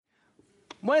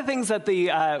One of the things that the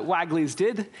Wagleys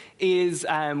did is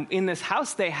in this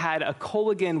house, they had a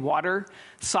Colligan water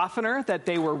softener that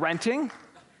they were renting.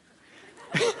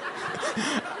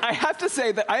 I have to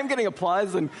say that I'm getting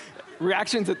applause and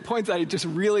reactions at points I just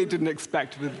really didn't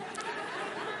expect. But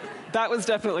that was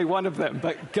definitely one of them.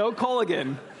 But go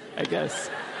Colligan, I guess.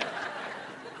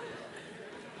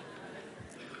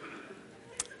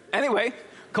 Anyway,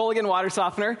 Colligan water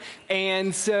softener.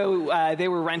 And so they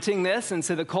were renting this. And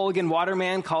so the Colligan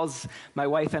waterman calls my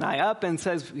wife and I up and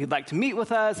says he'd like to meet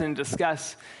with us and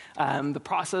discuss the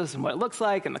process and what it looks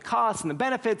like and the costs and the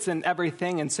benefits and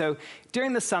everything. And so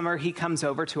during the summer, he comes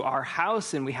over to our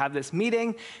house and we have this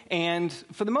meeting. And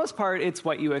for the most part, it's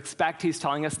what you expect. He's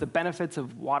telling us the benefits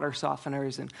of water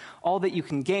softeners and all that you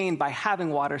can gain by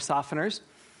having water softeners.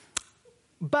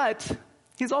 But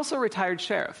he's also a retired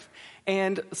sheriff.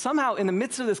 And somehow in the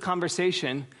midst of this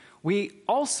conversation, we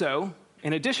also,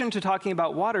 in addition to talking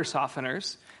about water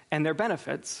softeners and their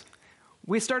benefits,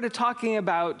 we started talking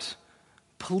about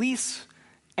police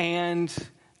and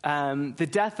the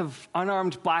death of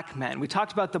unarmed black men. We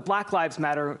talked about the Black Lives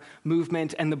Matter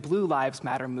movement and the Blue Lives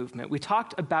Matter movement. We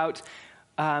talked about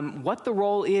what the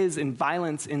role is in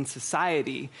violence in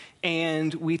society.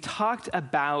 And we talked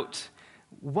about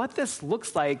what this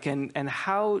looks like and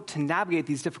how to navigate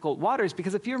these difficult waters.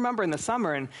 Because if you remember in the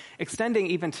summer and extending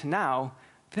even to now,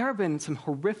 there have been some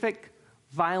horrific,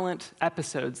 violent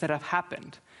episodes that have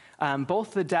happened.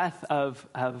 Both the death of,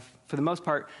 for the most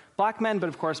part, black men, but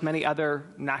of course many other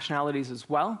nationalities as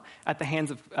well, at the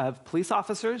hands of police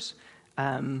officers.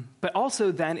 But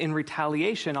also then in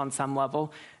retaliation on some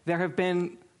level, there have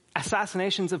been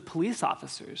assassinations of police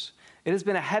officers. It has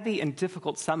been a heavy and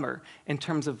difficult summer in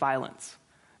terms of violence.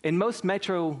 In most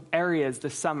metro areas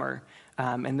this summer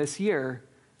and this year,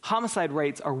 homicide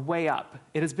rates are way up.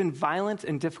 It has been violent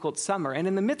and difficult summer. And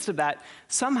in the midst of that,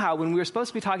 somehow, when we were supposed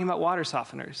to be talking about water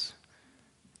softeners,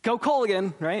 go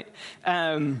Colligan, right?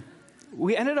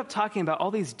 We ended up talking about all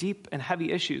these deep and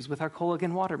heavy issues with our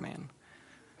Colligan waterman.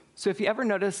 So if you ever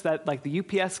notice that like the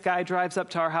UPS guy drives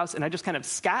up to our house and I just kind of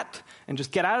scat and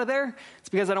just get out of there, it's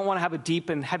because I don't want to have a deep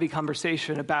and heavy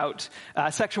conversation about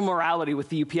sexual morality with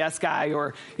the UPS guy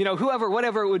or, whoever,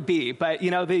 whatever it would be. But,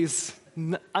 these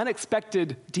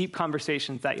unexpected deep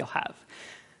conversations that you'll have.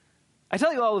 I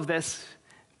tell you all of this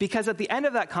because at the end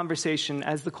of that conversation,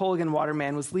 as the Colligan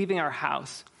waterman was leaving our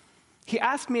house, he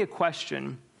asked me a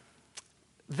question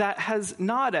that has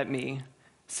gnawed at me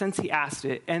since he asked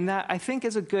it, and that I think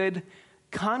is a good,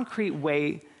 concrete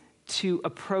way to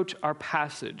approach our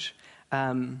passage.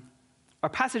 Our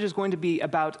passage is going to be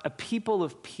about a people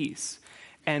of peace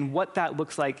and what that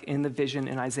looks like in the vision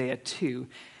in Isaiah 2.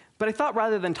 But I thought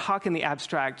rather than talk in the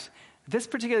abstract, this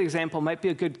particular example might be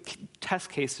a good test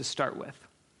case to start with.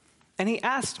 And he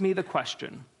asked me the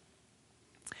question,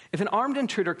 if an armed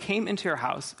intruder came into your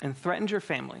house and threatened your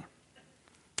family,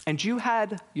 and you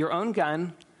had your own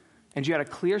gun, and you had a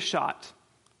clear shot,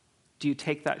 do you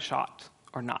take that shot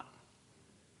or not?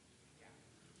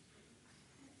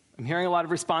 I'm hearing a lot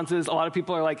of responses. A lot of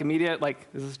people are like immediate, like,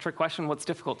 is this a trick question? What's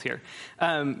difficult here?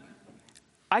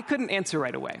 I couldn't answer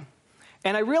right away.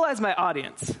 And I realized my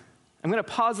audience. I'm going to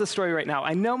pause the story right now.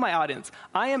 I know my audience.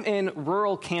 I am in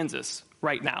rural Kansas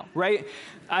right now, right?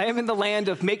 I am in the land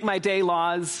of make my day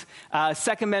laws,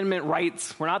 Second Amendment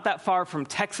rights. We're not that far from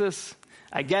Texas.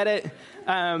 I get it.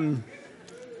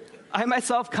 I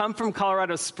myself come from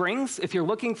Colorado Springs. If you're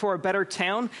looking for a better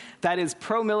town that is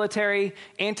pro-military,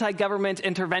 anti-government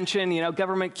intervention,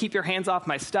 government keep your hands off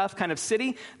my stuff kind of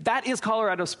city, that is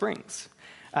Colorado Springs.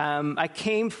 I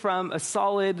came from a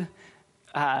solid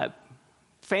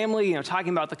family,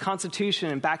 talking about the Constitution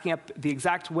and backing up the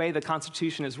exact way the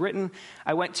Constitution is written.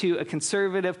 I went to a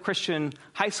conservative Christian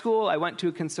high school. I went to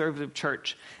a conservative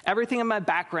church. Everything in my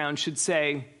background should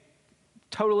say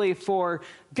totally for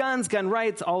guns, gun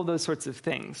rights, all of those sorts of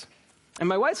things. And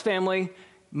my wife's family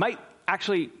might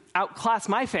actually outclass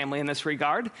my family in this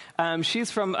regard. She's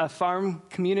from a farm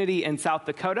community in South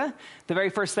Dakota. The very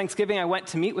first Thanksgiving, I went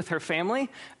to meet with her family.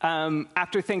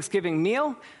 After Thanksgiving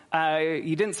meal,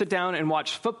 you didn't sit down and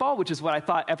watch football, which is what I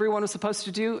thought everyone was supposed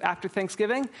to do after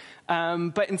Thanksgiving.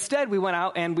 But instead, we went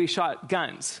out and we shot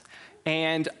guns.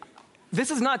 And this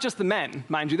is not just the men,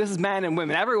 mind you. This is men and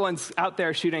women. Everyone's out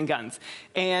there shooting guns.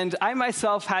 And I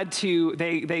myself had to,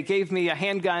 they gave me a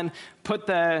handgun, put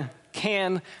the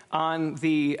can on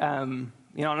the, on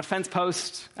a fence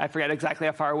post. I forget exactly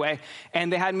how far away.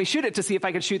 And they had me shoot it to see if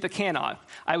I could shoot the can off.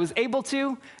 I was able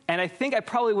to, and I think I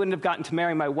probably wouldn't have gotten to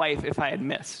marry my wife if I had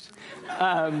missed.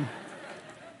 But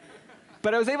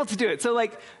I was able to do it. So,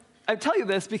 I tell you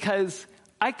this because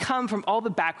I come from all the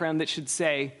background that should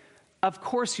say, Of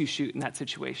course you shoot in that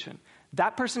situation.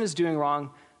 That person is doing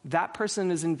wrong. That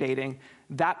person is invading.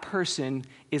 That person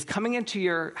is coming into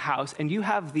your house, and you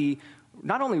have the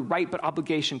not only right but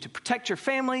obligation to protect your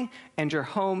family and your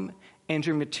home and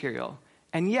your material.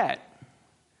 And yet,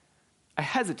 I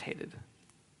hesitated.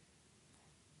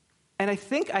 And I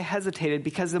think I hesitated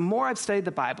because the more I've studied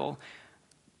the Bible,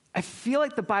 I feel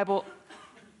like the Bible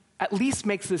at least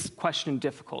makes this question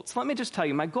difficult. So let me just tell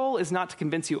you, my goal is not to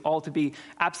convince you all to be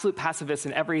absolute pacifists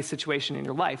in every situation in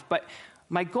your life, but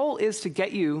my goal is to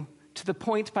get you to the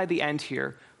point by the end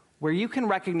here where you can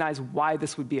recognize why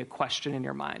this would be a question in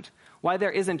your mind, why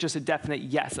there isn't just a definite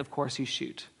yes, of course you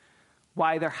shoot,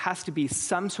 why there has to be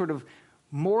some sort of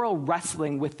moral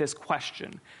wrestling with this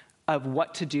question of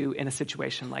what to do in a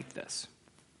situation like this.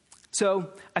 So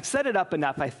I've set it up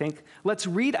enough, I think. Let's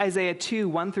read Isaiah 2,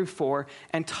 1 through 4,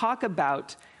 and talk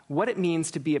about what it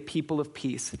means to be a people of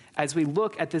peace as we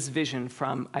look at this vision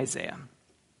from Isaiah.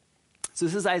 So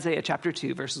this is Isaiah chapter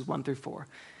 2, verses 1 through 4.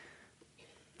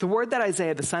 The word that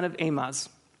Isaiah, the son of Amoz,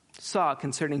 saw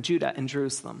concerning Judah and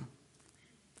Jerusalem.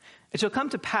 It shall come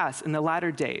to pass in the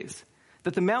latter days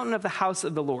that the mountain of the house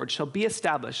of the Lord shall be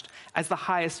established as the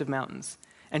highest of mountains,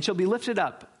 and shall be lifted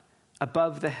up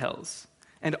above the hills,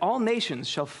 and all nations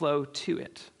shall flow to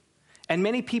it. And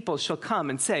many people shall come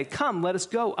and say, Come, let us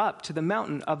go up to the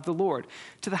mountain of the Lord,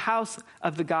 to the house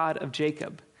of the God of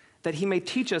Jacob, that he may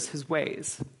teach us his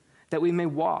ways, that we may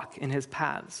walk in his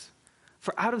paths.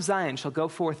 For out of Zion shall go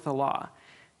forth the law,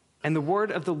 and the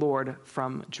word of the Lord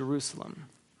from Jerusalem.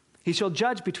 He shall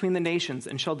judge between the nations,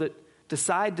 and shall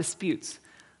decide disputes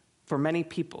for many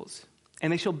peoples.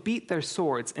 And they shall beat their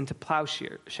swords into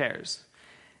plowshares,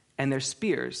 and their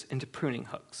spears into pruning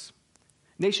hooks.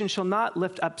 Nation shall not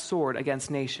lift up sword against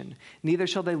nation, neither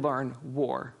shall they learn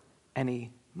war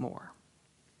any more.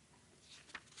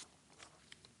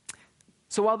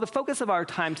 So while the focus of our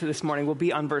time to this morning will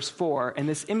be on verse 4 and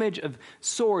this image of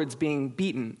swords being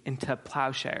beaten into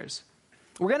plowshares,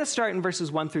 we're going to start in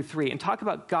verses 1 through 3 and talk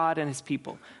about God and his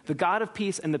people, the God of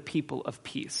peace and the people of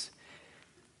peace.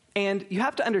 And you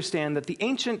have to understand that the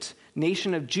ancient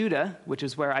nation of Judah, which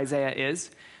is where Isaiah is,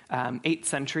 8th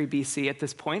century BC at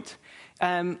this point,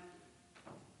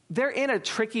 they're in a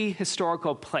tricky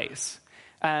historical place.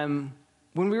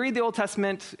 When we read the Old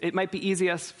Testament, it might be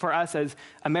easiest for us as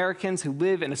Americans who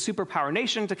live in a superpower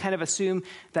nation to kind of assume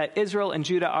that Israel and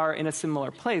Judah are in a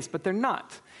similar place, but they're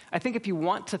not. I think if you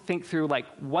want to think through like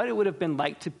what it would have been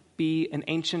like to be an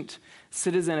ancient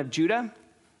citizen of Judah,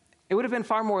 it would have been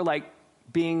far more like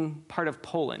being part of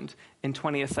Poland in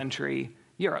 20th century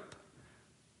Europe.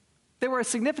 They were a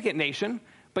significant nation,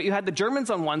 but you had the Germans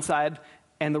on one side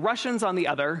and the Russians on the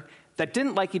other that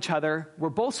didn't like each other, were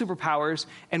both superpowers,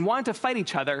 and wanted to fight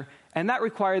each other, and that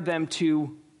required them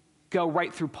to go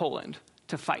right through Poland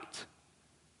to fight.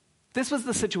 This was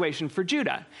the situation for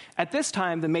Judah. At this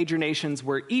time, the major nations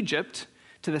were Egypt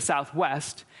to the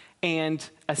southwest and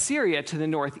Assyria to the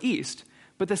northeast,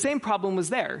 but the same problem was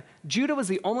there. Judah was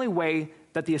the only way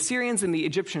that the Assyrians and the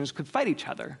Egyptians could fight each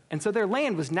other, and so their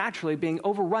land was naturally being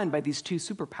overrun by these two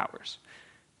superpowers.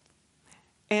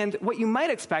 And what you might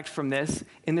expect from this,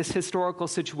 in this historical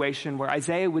situation where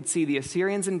Isaiah would see the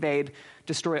Assyrians invade,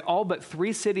 destroy all but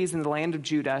 3 cities in the land of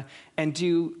Judah, and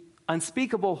do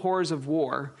unspeakable horrors of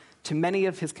war to many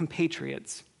of his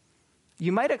compatriots,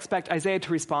 you might expect Isaiah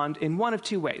to respond in one of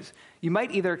 2 ways. You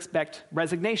might either expect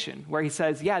resignation, where he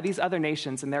says, yeah, these other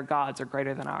nations and their gods are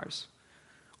greater than ours.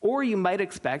 Or you might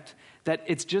expect that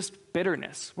it's just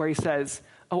bitterness, where he says,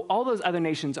 oh, all those other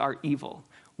nations are evil.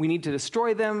 We need to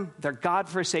destroy them. They're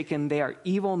God-forsaken. They are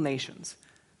evil nations.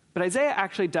 But Isaiah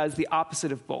actually does the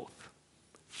opposite of both.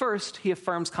 First, he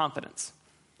affirms confidence.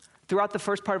 Throughout the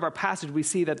first part of our passage, we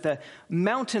see that the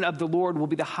mountain of the Lord will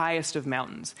be the highest of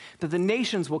mountains, that the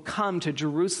nations will come to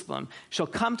Jerusalem, shall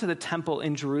come to the temple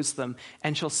in Jerusalem,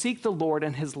 and shall seek the Lord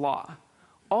and his law.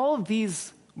 All of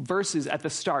these verses at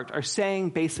the start are saying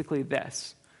basically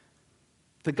this: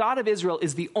 the God of Israel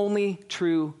is the only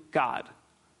true God.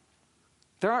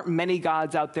 There aren't many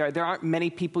gods out there. There aren't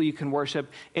many people you can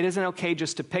worship. It isn't okay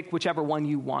just to pick whichever one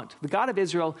you want. The God of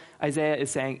Israel, Isaiah is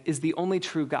saying, is the only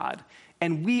true God,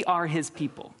 and we are his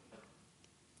people.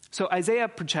 So Isaiah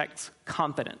projects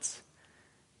confidence,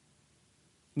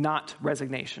 not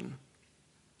resignation.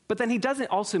 But then he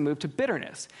doesn't also move to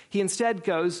bitterness. He instead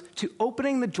goes to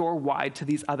opening the door wide to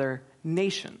these other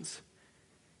nations.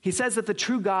 He says that the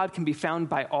true God can be found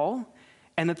by all,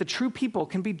 and that the true people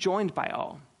can be joined by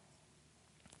all.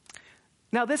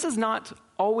 Now, this is not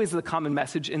always the common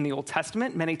message in the Old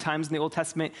Testament. Many times in the Old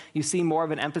Testament, you see more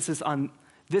of an emphasis on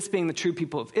this being the true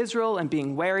people of Israel and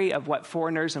being wary of what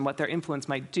foreigners and what their influence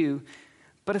might do.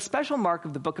 But a special mark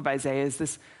of the book of Isaiah is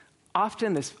this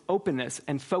openness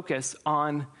and focus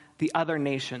on the other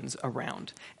nations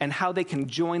around and how they can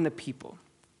join the people.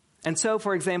 And so,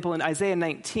 for example, in Isaiah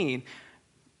 19,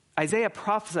 Isaiah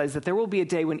prophesies that there will be a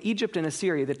day when Egypt and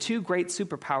Assyria, the two great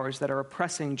superpowers that are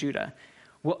oppressing Judah,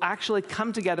 will actually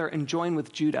come together and join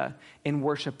with Judah in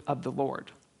worship of the Lord.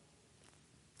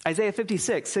 Isaiah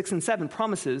 56, 6 and 7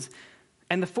 promises,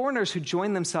 "And the foreigners who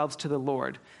join themselves to the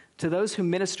Lord, to those who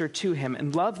minister to him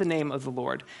and love the name of the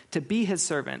Lord, to be his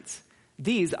servants,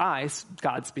 these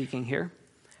God speaking here,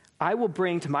 I will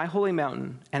bring to my holy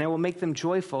mountain, and I will make them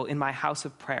joyful in my house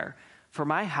of prayer. For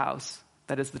my house,"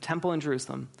 that is the temple in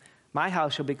Jerusalem, "my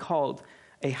house shall be called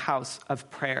a house of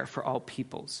prayer for all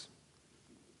peoples."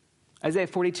 Isaiah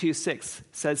 42, 6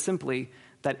 says simply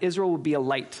that Israel will be a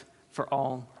light for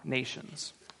all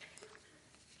nations.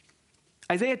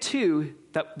 Isaiah 2,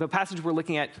 the passage we're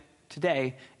looking at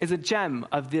today, is a gem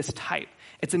of this type.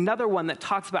 It's another one that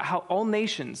talks about how all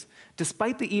nations,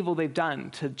 despite the evil they've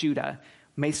done to Judah,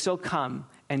 may still come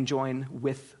and join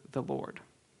with the Lord.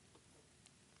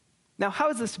 Now, how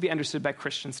is this to be understood by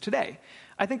Christians today?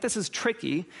 I think this is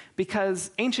tricky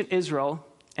because ancient Israel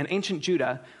and ancient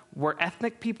Judah were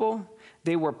ethnic people,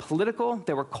 they were political,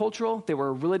 they were cultural, they were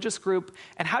a religious group.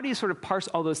 And how do you sort of parse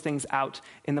all those things out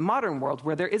in the modern world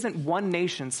where there isn't one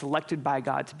nation selected by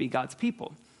God to be God's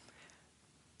people?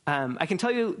 I can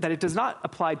tell you that it does not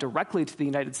apply directly to the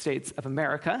United States of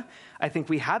America. I think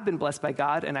we have been blessed by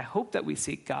God, and I hope that we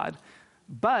seek God.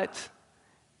 But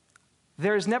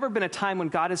there has never been a time when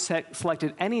God has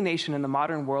selected any nation in the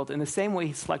modern world in the same way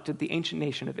he selected the ancient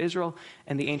nation of Israel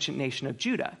and the ancient nation of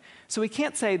Judah. So we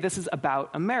can't say this is about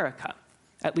America,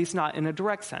 at least not in a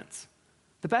direct sense.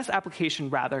 The best application,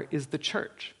 rather, is the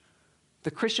church,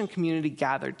 the Christian community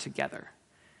gathered together.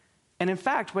 And in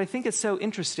fact, what I think is so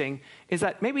interesting is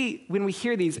that maybe when we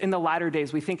hear these in the latter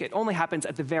days, we think it only happens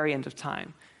at the very end of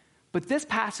time. But this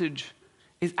passage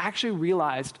is actually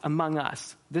realized among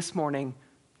us this morning,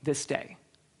 this day.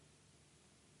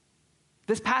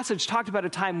 This passage talked about a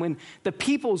time when the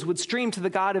peoples would stream to the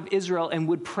God of Israel and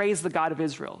would praise the God of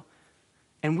Israel.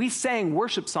 And we sang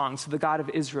worship songs to the God of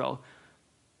Israel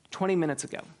 20 minutes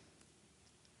ago.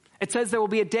 It says there will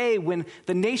be a day when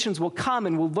the nations will come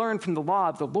and will learn from the law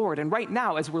of the Lord. And right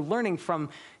now, as we're learning from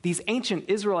these ancient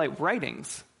Israelite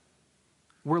writings,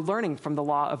 we're learning from the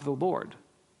law of the Lord.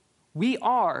 We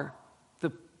are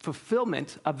the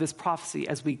fulfillment of this prophecy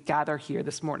as we gather here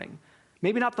this morning.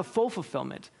 Maybe not the full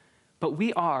fulfillment, but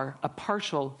we are a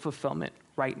partial fulfillment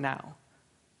right now.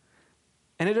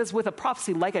 And it is with a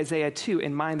prophecy like Isaiah 2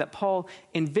 in mind that Paul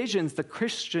envisions the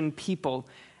Christian people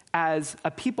as a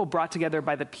people brought together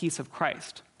by the peace of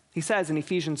Christ. He says in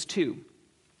Ephesians 2,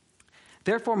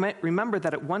 "Therefore remember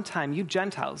that at one time you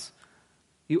Gentiles,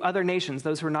 you other nations,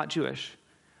 those who are not Jewish,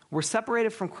 were separated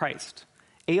from Christ,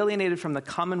 alienated from the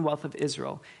commonwealth of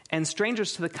Israel, and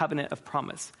strangers to the covenant of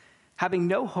promise, having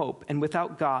no hope and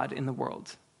without God in the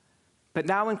world. But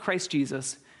now in Christ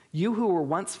Jesus, you who were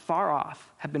once far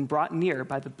off have been brought near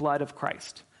by the blood of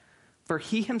Christ. For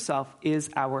he himself is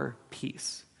our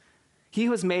peace. He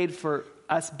who has made for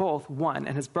us both one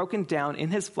and has broken down in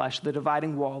his flesh the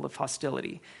dividing wall of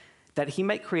hostility, that he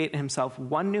might create in himself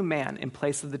one new man in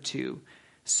place of the two,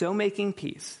 so making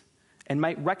peace, and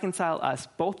might reconcile us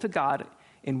both to God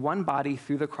in one body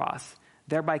through the cross,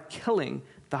 thereby killing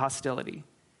the hostility.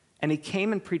 And he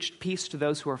came and preached peace to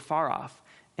those who are far off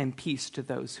and peace to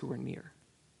those who are near."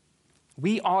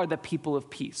 We are the people of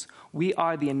peace. We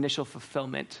are the initial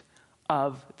fulfillment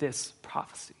of this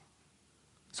prophecy.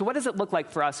 So what does it look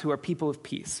like for us who are people of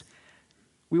peace?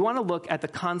 We want to look at the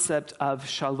concept of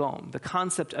shalom, the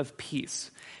concept of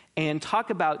peace, and talk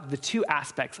about the two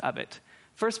aspects of it.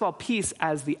 First of all, peace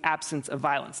as the absence of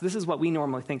violence. This is what we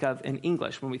normally think of in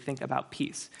English when we think about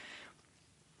peace.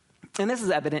 And this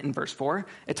is evident in verse 4.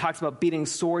 It talks about beating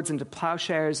swords into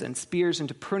plowshares and spears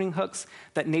into pruning hooks,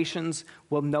 that nations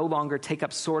will no longer take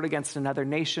up sword against another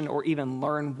nation or even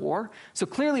learn war. So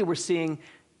clearly we're seeing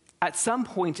at some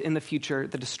point in the future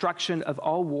the destruction of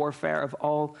all warfare, of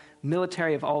all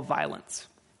military, of all violence.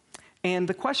 And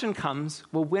the question comes,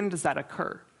 well, when does that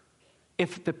occur?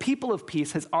 If the people of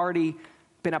peace has already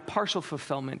been a partial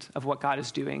fulfillment of what God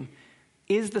is doing,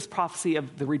 is this prophecy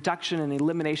of the reduction and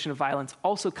elimination of violence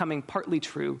also coming partly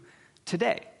true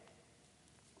today?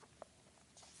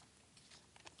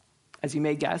 As you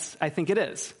may guess, I think it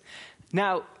is.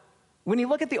 Now, when you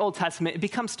look at the Old Testament, it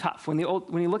becomes tough. When you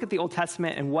look at the Old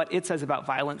Testament and what it says about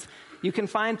violence, you can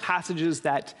find passages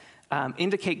that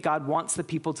indicate God wants the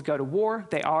people to go to war.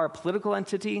 They are a political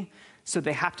entity, so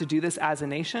they have to do this as a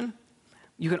nation.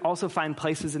 You can also find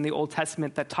places in the Old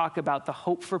Testament that talk about the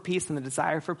hope for peace and the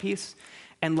desire for peace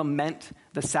and lament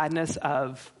the sadness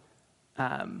of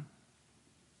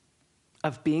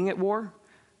being at war.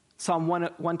 Psalm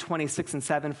 126 and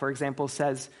 7, for example,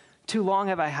 says, "Too long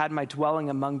have I had my dwelling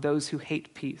among those who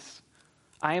hate peace.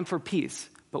 I am for peace,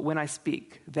 but when I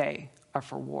speak, they are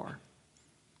for war."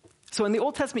 So in the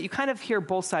Old Testament, you kind of hear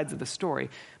both sides of the story.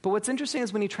 But what's interesting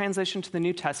is when you transition to the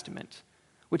New Testament,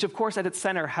 which of course at its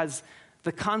center has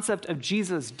the concept of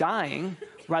Jesus dying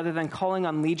rather than calling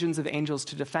on legions of angels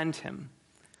to defend him,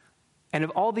 and of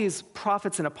all these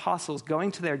prophets and apostles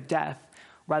going to their death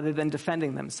rather than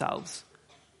defending themselves,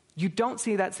 you don't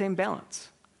see that same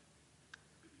balance.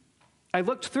 I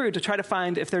looked through to try to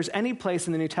find if there's any place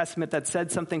in the New Testament that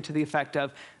said something to the effect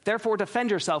of, "Therefore defend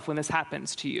yourself when this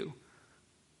happens to you."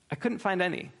 I couldn't find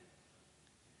any.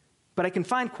 But I can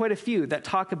find quite a few that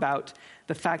talk about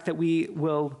the fact that we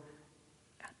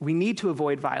need to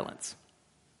avoid violence.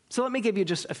 So let me give you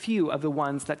just a few of the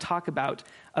ones that talk about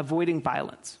avoiding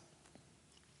violence.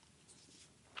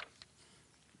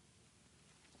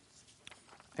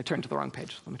 I turned to the wrong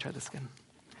page. Let me try this again.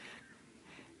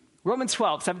 Romans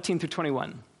 12, 17 through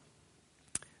 21.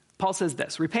 Paul says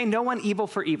this, "Repay no one evil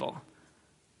for evil,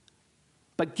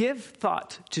 but give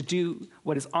thought to do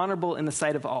what is honorable in the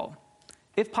sight of all.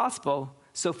 If possible,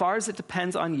 so far as it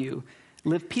depends on you,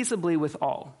 live peaceably with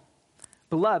all.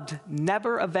 Beloved,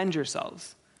 never avenge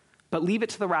yourselves, but leave it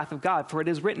to the wrath of God, for it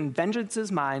is written, 'Vengeance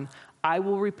is mine, I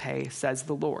will repay, says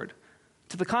the Lord.'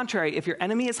 To the contrary, if your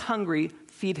enemy is hungry,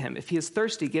 feed him. If he is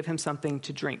thirsty, give him something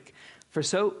to drink. For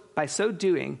by so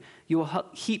doing, you will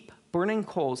heap burning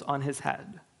coals on his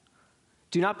head.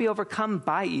 Do not be overcome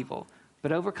by evil,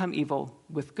 but overcome evil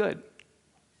with good."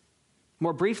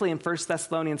 More briefly, in 1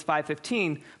 Thessalonians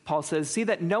 5:15, Paul says, "See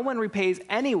that no one repays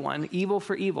anyone evil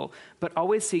for evil, but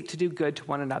always seek to do good to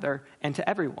one another and to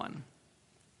everyone."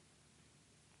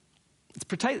 It's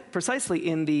precisely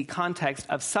in the context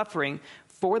of suffering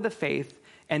for the faith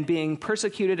and being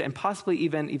persecuted and possibly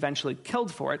even eventually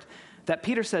killed for it that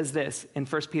Peter says this in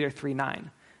 1 Peter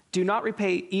 3:9. "Do not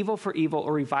repay evil for evil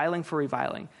or reviling for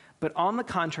reviling, but on the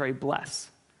contrary bless.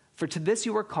 For to this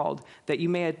you were called, that you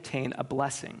may attain a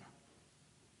blessing."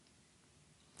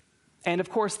 And of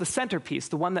course, the centerpiece,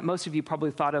 the one that most of you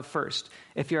probably thought of first,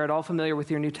 if you're at all familiar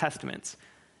with your New Testaments,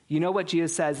 you know what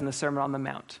Jesus says in the Sermon on the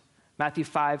Mount, Matthew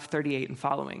 5:38 and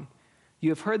following. "You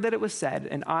have heard that it was said,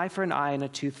 'An eye for an eye and a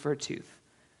tooth for a tooth.'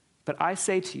 But I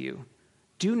say to you,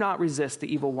 do not resist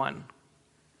the evil one.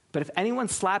 But if anyone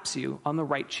slaps you on the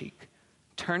right cheek,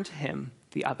 turn to him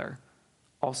the other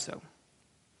also."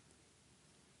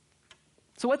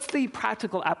 So what's the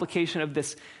practical application of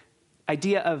this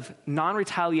idea of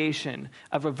non-retaliation,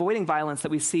 of avoiding violence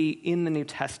that we see in the New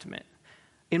Testament?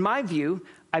 In my view,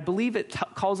 I believe it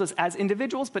calls us as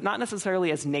individuals, but not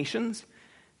necessarily as nations,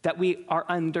 that we are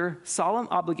under solemn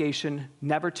obligation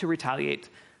never to retaliate,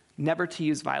 never to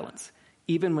use violence,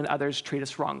 even when others treat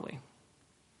us wrongly.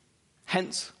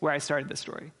 Hence, where I started this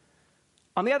story.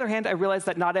 On the other hand, I realize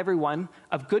that not everyone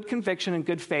of good conviction and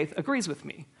good faith agrees with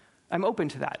me. I'm open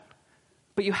to that.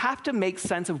 But you have to make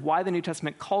sense of why the New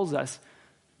Testament calls us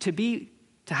to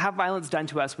have violence done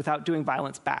to us without doing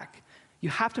violence back. You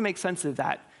have to make sense of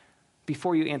that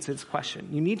before you answer this question.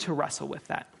 You need to wrestle with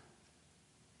that.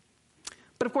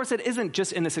 But of course, it isn't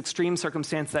just in this extreme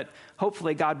circumstance that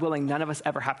hopefully, God willing, none of us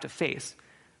ever have to face.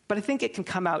 But I think it can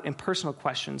come out in personal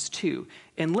questions too,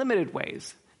 in limited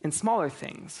ways, in smaller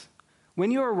things.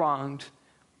 When you are wronged,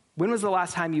 when was the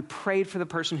last time you prayed for the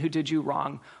person who did you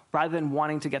wrong rather than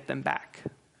wanting to get them back?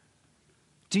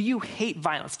 Do you hate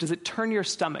violence? Does it turn your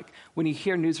stomach when you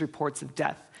hear news reports of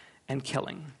death and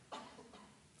killing?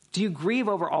 Do you grieve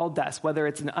over all deaths, whether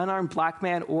it's an unarmed black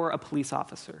man or a police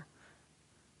officer?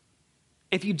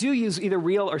 If you do use either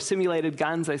real or simulated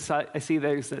guns, I see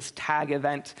there's this tag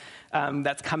event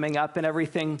that's coming up and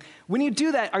everything. When you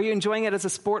do that, are you enjoying it as a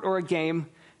sport or a game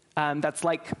that's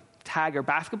like tag or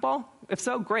basketball? If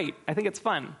so, great. I think it's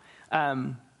fun.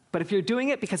 But if you're doing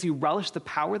it because you relish the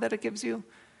power that it gives you,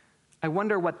 I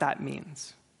wonder what that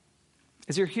means.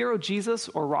 Is your hero Jesus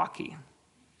or Rocky?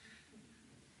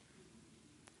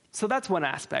 So that's one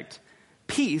aspect.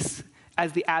 Peace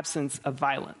as the absence of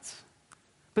violence.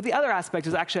 But the other aspect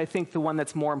is actually, I think, the one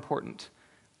that's more important.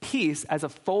 Peace as a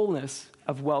fullness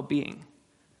of well-being.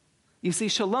 You see,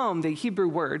 shalom, the Hebrew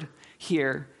word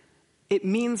here, it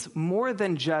means more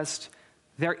than just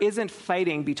there isn't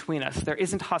fighting between us. There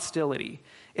isn't hostility.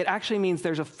 It actually means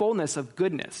there's a fullness of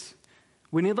goodness.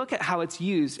 When you look at how it's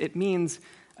used, it means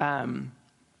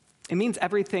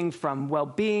everything from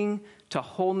well-being to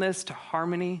wholeness to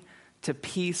harmony to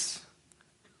peace.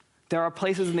 There are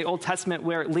places in the Old Testament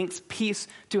where it links peace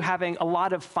to having a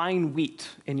lot of fine wheat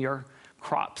in your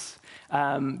crops.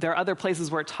 There are other places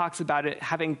where it talks about it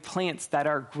having plants that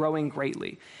are growing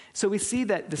greatly. So we see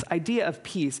that this idea of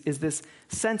peace is this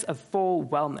sense of full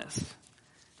wellness.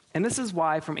 And this is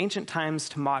why, from ancient times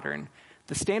to modern,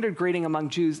 the standard greeting among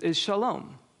Jews is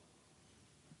shalom.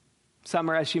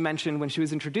 Summer, as she mentioned when she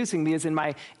was introducing me, is in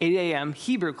my 8 a.m.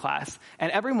 Hebrew class.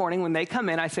 And every morning when they come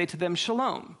in, I say to them,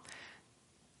 shalom.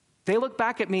 They look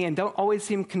back at me and don't always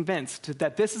seem convinced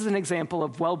that this is an example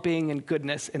of well-being and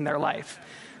goodness in their life,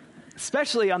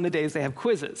 especially on the days they have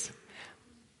quizzes.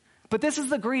 But this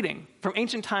is the greeting from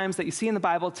ancient times that you see in the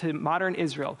Bible to modern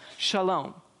Israel.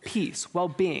 Shalom, peace,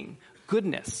 well-being,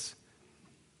 goodness.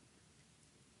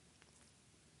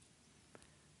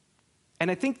 And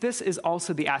I think this is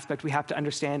also the aspect we have to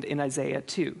understand in Isaiah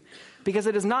 2, because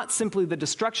it is not simply the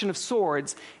destruction of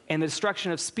swords and the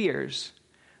destruction of spears,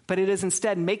 but it is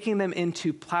instead making them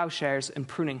into plowshares and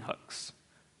pruning hooks.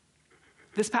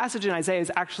 This passage in Isaiah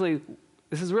is actually,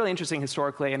 this is really interesting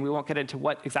historically, and we won't get into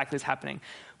what exactly is happening,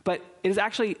 but it is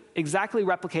actually exactly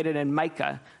replicated in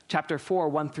Micah chapter 4,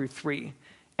 1 through 3.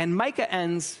 And Micah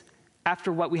ends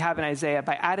after what we have in Isaiah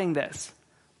by adding this,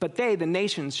 but they, the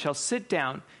nations, shall sit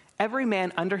down, every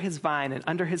man under his vine and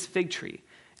under his fig tree,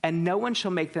 and no one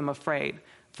shall make them afraid,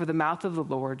 for the mouth of the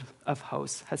Lord of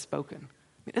hosts has spoken.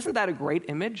 Isn't that a great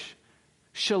image?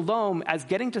 Shalom as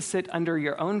getting to sit under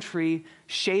your own tree,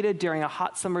 shaded during a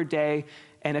hot summer day,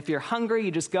 and if you're hungry,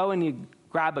 you just go and you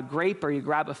grab a grape or you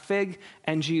grab a fig,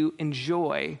 and you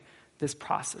enjoy this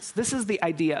process. This is the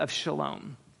idea of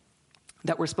shalom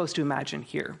that we're supposed to imagine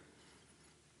here.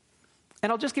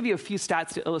 And I'll just give you a few stats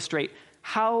to illustrate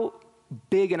how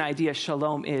big an idea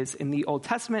shalom is in the Old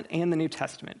Testament and the New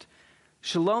Testament.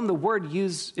 Shalom, the word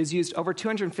is used over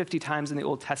 250 times in the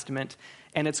Old Testament,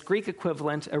 and its Greek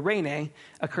equivalent, eirene,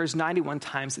 occurs 91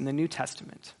 times in the New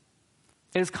Testament.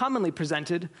 It is commonly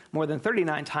presented more than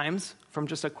 39 times, from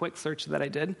just a quick search that I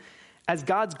did, as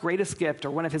God's greatest gift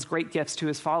or one of his great gifts to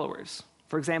his followers.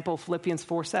 For example, Philippians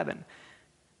 4:7.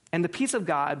 And the peace of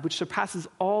God, which surpasses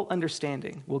all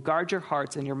understanding, will guard your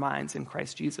hearts and your minds in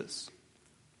Christ Jesus.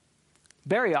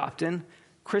 Very often,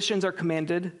 Christians are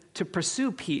commanded to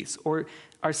pursue peace, or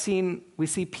we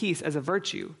see peace as a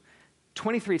virtue.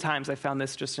 23 times I found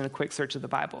this just in a quick search of the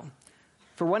Bible.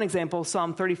 For one example,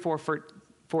 Psalm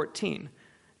 34:14.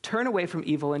 Turn away from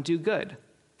evil and do good.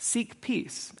 Seek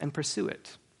peace and pursue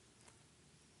it.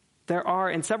 There are,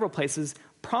 in several places,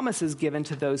 promises given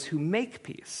to those who make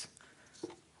peace.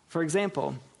 For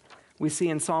example, we see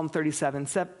in Psalm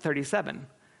 37,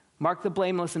 mark the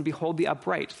blameless and behold the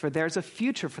upright, for there's a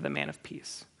future for the man of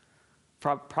peace.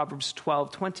 Proverbs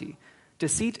 12:20,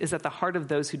 deceit is at the heart of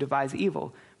those who devise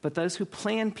evil, but those who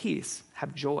plan peace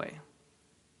have joy.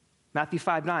 Matthew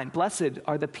 5:9, blessed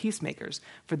are the peacemakers,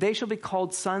 for they shall be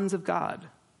called sons of God.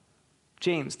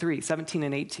 James 3:17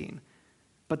 and 18,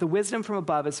 but the wisdom from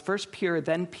above is first pure,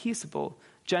 then peaceable,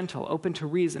 gentle, open to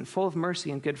reason, full of mercy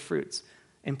and good fruits,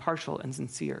 impartial and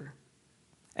sincere.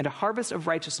 And a harvest of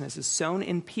righteousness is sown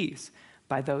in peace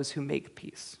by those who make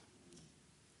peace.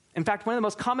 In fact, one of the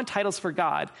most common titles for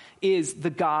God is the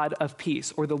God of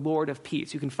peace or the Lord of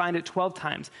peace. You can find it 12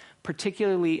 times,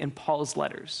 particularly in Paul's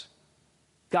letters.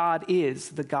 God is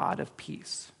the God of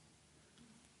peace.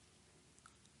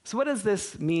 So what does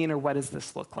this mean, or what does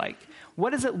this look like? What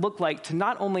does it look like to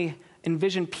not only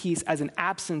envision peace as an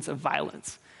absence of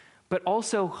violence, but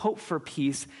also hope for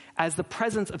peace as the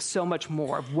presence of so much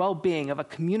more, of well-being, of a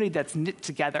community that's knit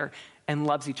together and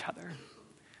loves each other?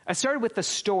 I started with the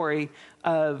story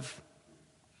of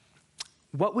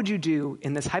what would you do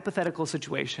in this hypothetical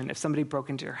situation if somebody broke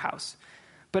into your house?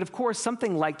 But of course,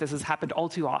 something like this has happened all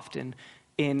too often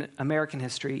in American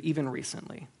history, even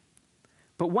recently.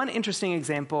 But one interesting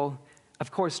example, of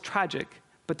course tragic,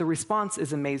 but the response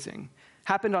is amazing,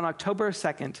 happened on October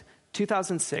 2nd,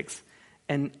 2006,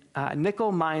 in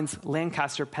Nickel Mines,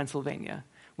 Lancaster, Pennsylvania,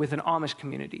 with an Amish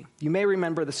community. You may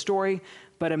remember the story,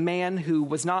 but a man who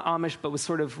was not Amish but was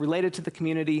sort of related to the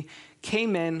community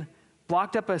came in,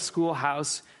 blocked up a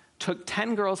schoolhouse, took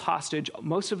 10 girls hostage,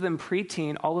 most of them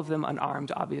preteen, all of them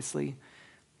unarmed, obviously,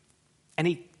 and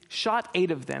he shot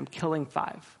 8 of them, killing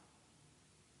 5.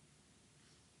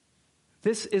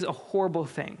 This is a horrible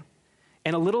thing.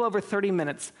 In a little over 30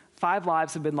 minutes, 5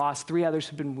 lives have been lost, 3 others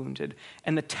have been wounded.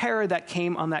 And the terror that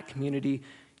came on that community,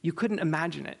 you couldn't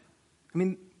imagine it. I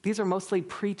mean, these are mostly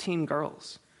preteen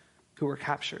girls who were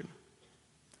captured.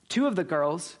 2 of the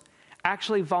girls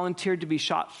actually volunteered to be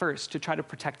shot first to try to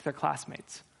protect their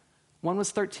classmates. One was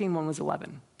 13, one was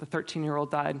 11. The 13-year-old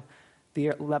died, the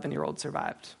 11-year-old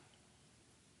survived.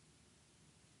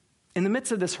 In the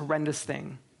midst of this horrendous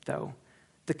thing, though,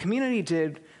 the community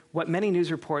did what many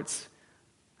news reports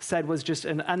said was just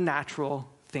an unnatural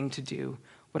thing to do,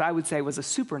 what I would say was a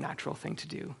supernatural thing to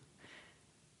do.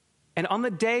 And on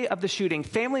the day of the shooting,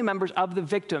 family members of the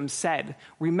victims said,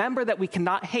 "Remember that we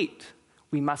cannot hate,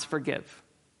 we must forgive."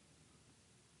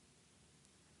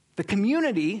 The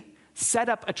community set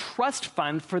up a trust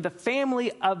fund for the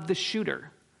family of the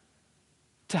shooter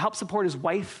to help support his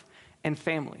wife and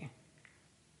family.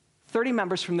 30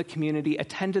 members from the community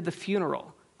attended the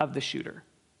funeral of the shooter.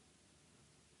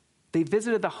 They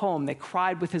visited the home. They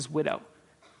cried with his widow.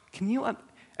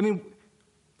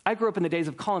 I grew up in the days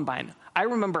of Columbine. I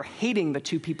remember hating the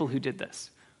two people who did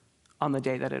this on the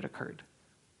day that it occurred.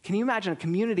 Can you imagine a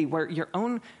community where your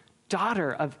own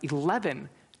daughter of 11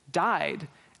 died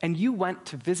and you went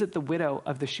to visit the widow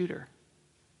of the shooter?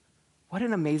 What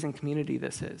an amazing community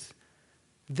this is.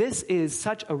 This is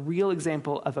such a real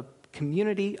example of a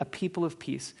community, a people of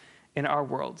peace in our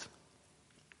world.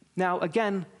 Now,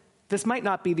 again, this might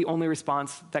not be the only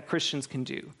response that Christians can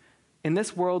do. In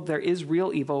this world, there is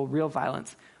real evil, real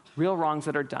violence, real wrongs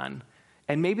that are done,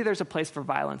 and maybe there's a place for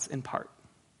violence in part.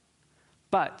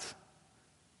 But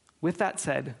with that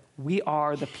said, we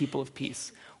are the people of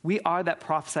peace. We are that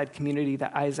prophesied community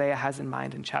that Isaiah has in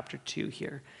mind in chapter 2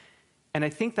 here. And I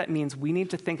think that means we need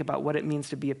to think about what it means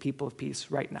to be a people of peace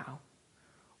right now.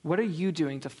 What are you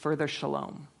doing to further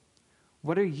shalom?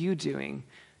 What are you doing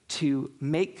to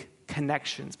make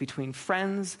connections between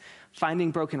friends,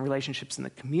 finding broken relationships in the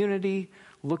community,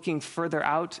 looking further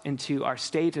out into our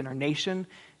state and our nation,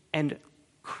 and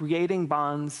creating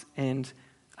bonds and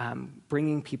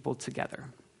bringing people together?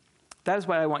 That is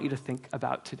what I want you to think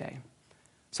about today.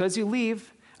 So as you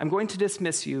leave, I'm going to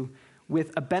dismiss you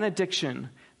with a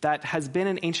benediction that has been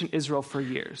in ancient Israel for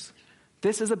years.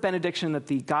 This is a benediction that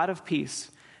the God of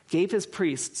peace gave his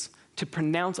priests to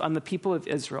pronounce on the people of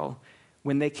Israel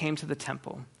when they came to the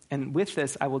temple. And with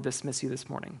this, I will dismiss you this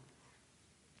morning.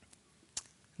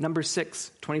 Numbers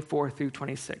 6, 24 through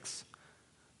 26.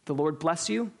 The Lord bless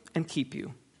you and keep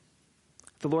you.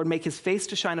 The Lord make his face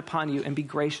to shine upon you and be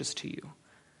gracious to you.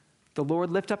 The Lord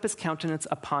lift up his countenance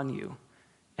upon you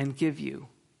and give you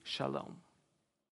shalom.